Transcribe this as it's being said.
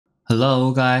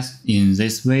Hello guys, in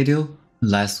this video,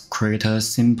 let's create a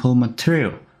simple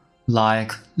material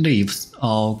like leaves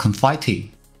or confetti.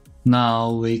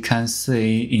 Now we can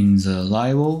see in the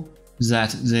level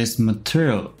that this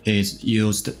material is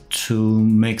used to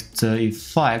make the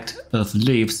effect of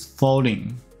leaves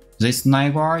falling. This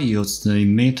Niagara used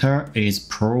emitter is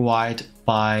provided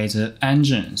by the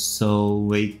engine, so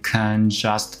we can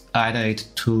just add it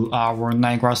to our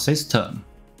Niagara system.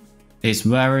 It's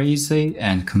very easy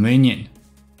and convenient.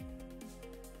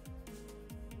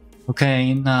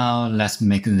 Okay, now let's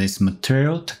make this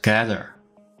material together.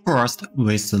 First,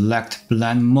 we select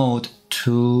blend mode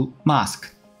to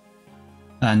mask.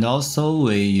 And also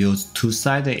we use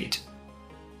two-sided.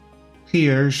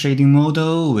 Here, shading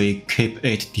model, we keep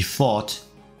it default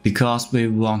because we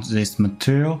want this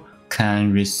material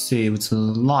can receive the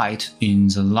light in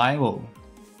the level.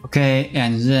 Okay,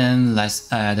 and then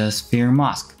let's add a sphere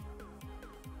mask.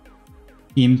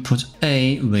 Input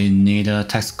A, we need a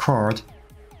text code,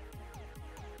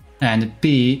 and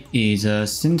B is a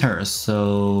center,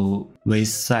 so we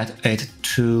set it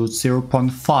to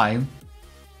 0.5,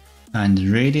 and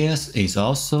radius is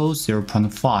also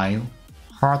 0.5.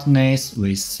 Hardness,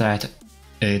 we set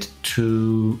it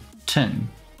to 10.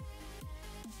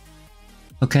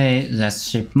 Okay, that's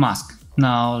shape mask.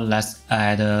 Now let's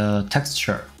add a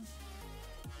texture.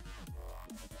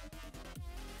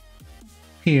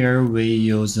 Here we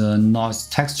use a noise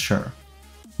texture.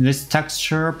 This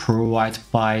texture provided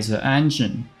by the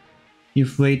engine.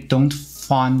 If we don't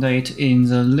find it in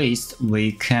the list,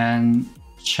 we can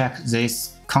check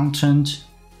this content.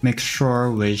 Make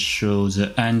sure we show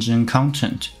the engine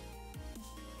content.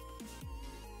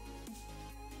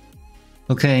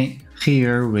 Okay,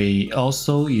 here we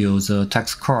also use a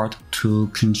text card to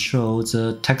control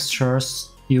the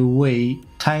texture's UV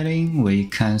tiling. We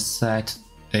can set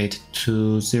it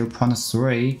to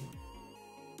 0.3.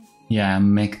 Yeah,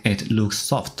 make it look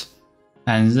soft.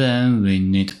 And then we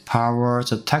need to power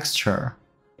the texture.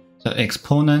 The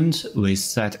exponent, we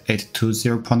set it to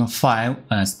 0.5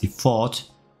 as default.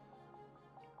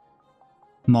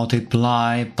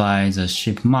 Multiply by the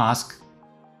shape mask.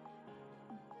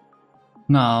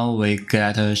 Now we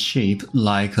get a shape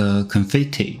like a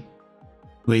confetti.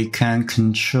 We can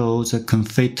control the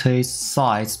confetti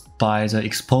size by the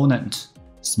exponent.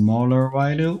 Smaller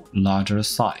value, larger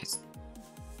size.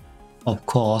 Of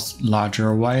course,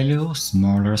 larger value,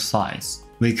 smaller size.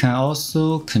 We can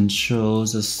also control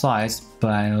the size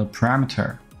by a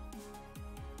parameter.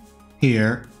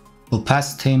 Here,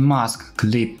 opacity mask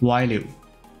clip value.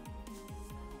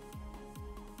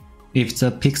 If the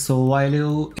pixel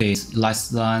value is less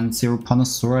than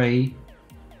 0.3,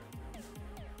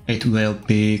 it will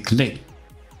be clipped.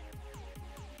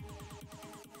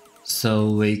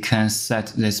 So we can set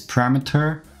this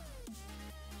parameter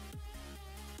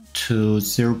to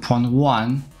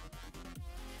 0.1.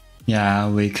 Yeah,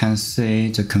 we can see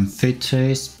the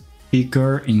confetti is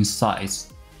bigger in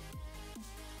size.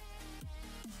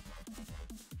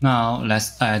 Now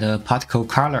let's add a particle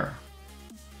color.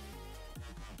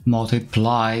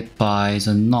 Multiply by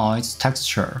the noise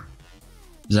texture.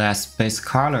 That's base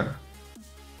color.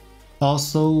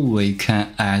 Also, we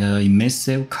can add an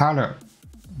emissive color.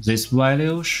 This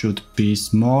value should be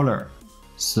smaller,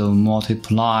 so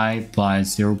multiply by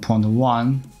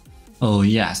 0.1. Oh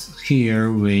yes,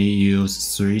 here we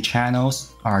use 3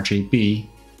 channels RGB.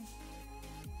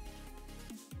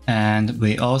 And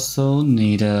we also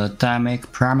need a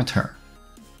dynamic parameter.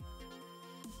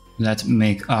 Let's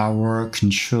make our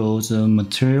control the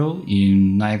material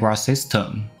in Niagara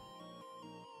system.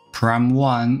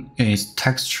 Param1 is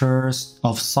textures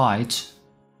of site.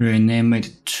 Rename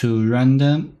it to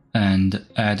random and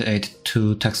add it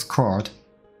to text code.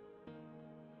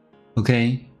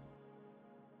 Okay.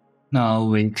 Now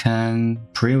we can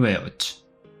preview it.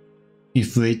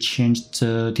 If we change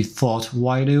the default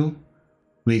value,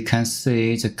 we can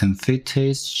see the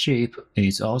confetti's shape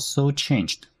is also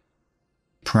changed.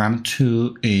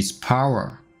 Param2 is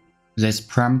power. This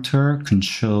parameter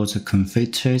controls the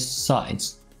confetti's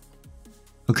size.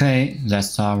 Okay,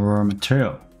 that's our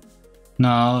material.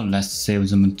 Now let's save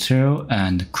the material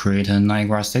and create a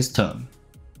Niagara system.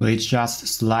 We just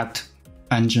select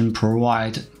engine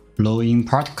provide blowing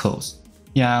particles.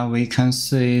 Yeah, we can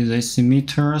see this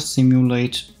emitter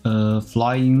simulate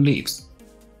flying leaves.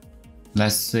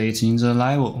 Let's see it in the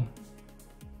level.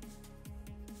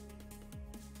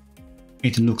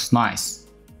 It looks nice,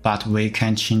 but we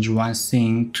can change one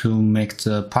thing to make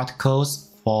the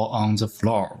particles fall on the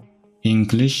floor. In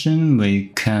collision, we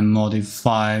can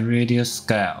modify radius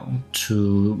scale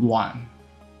to 1.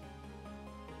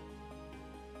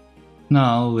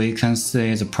 Now we can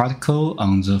see the particle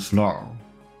on the floor.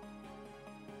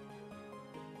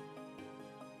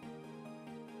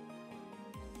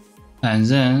 And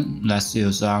then let's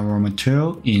use our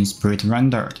material in Sprite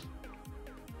rendered.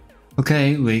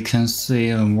 Okay, we can see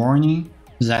a warning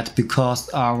that because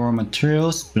our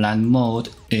material's blend mode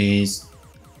is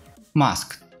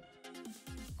masked,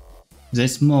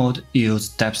 this mode uses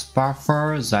depth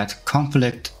buffer that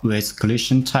conflict with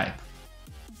collision type.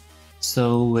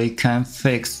 So we can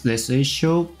fix this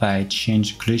issue by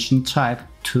changing collision type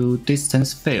to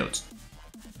distance field.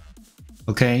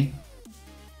 Okay.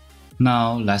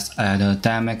 Now let's add a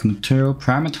dynamic material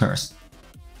parameters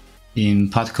in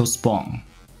particle spawn.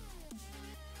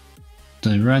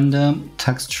 The random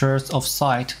textures of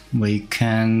site, we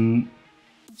can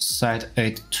set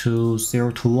it to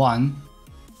 0 to 1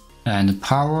 and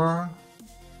power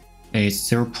is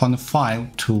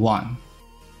 0.5 to 1.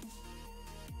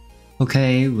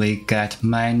 Okay, we get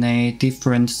many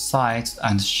different size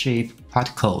and shape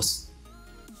particles.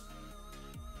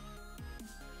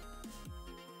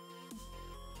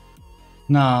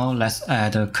 Now let's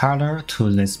add a color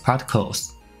to these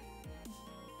particles.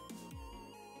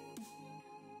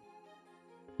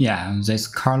 Yeah, this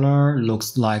color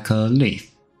looks like a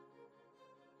leaf.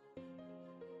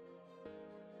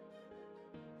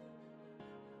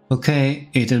 Okay,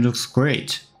 it looks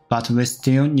great, but we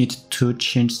still need to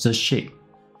change the shape.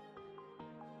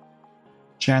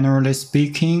 Generally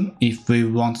speaking, if we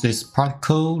want this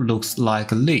particle looks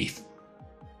like a leaf,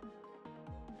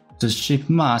 the shape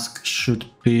mask should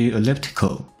be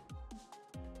elliptical.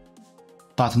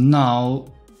 But now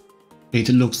it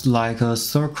looks like a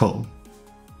circle.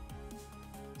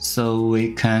 So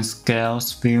we can scale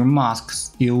sphere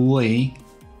masks UV.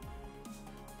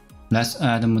 Let's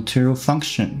add a material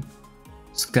function.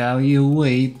 Scale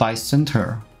UV by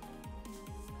center.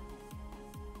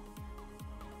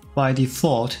 By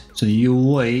default, the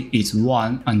UV is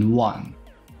 1 and 1.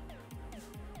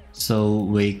 So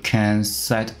we can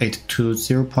set it to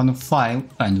 0.5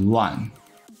 and 1.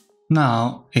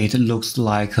 Now it looks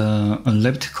like an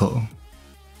elliptical.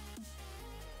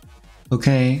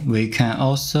 Okay, we can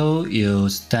also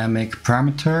use dynamic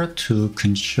parameter to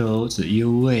control the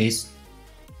UVs.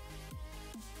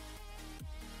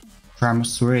 Prime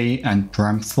 3 and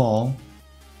prime 4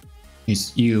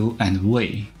 is U and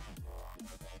V.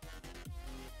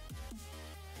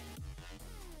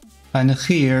 And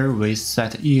here we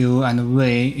set U and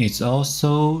V is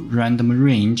also random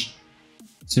range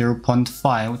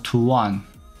 0.5 to 1.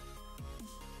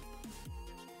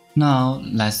 Now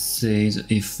let's see the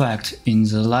effect in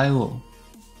the level.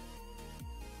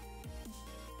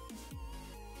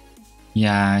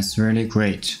 Yeah, it's really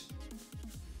great.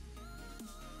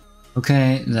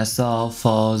 Okay, that's all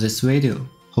for this video.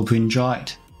 Hope you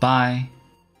enjoyed. Bye!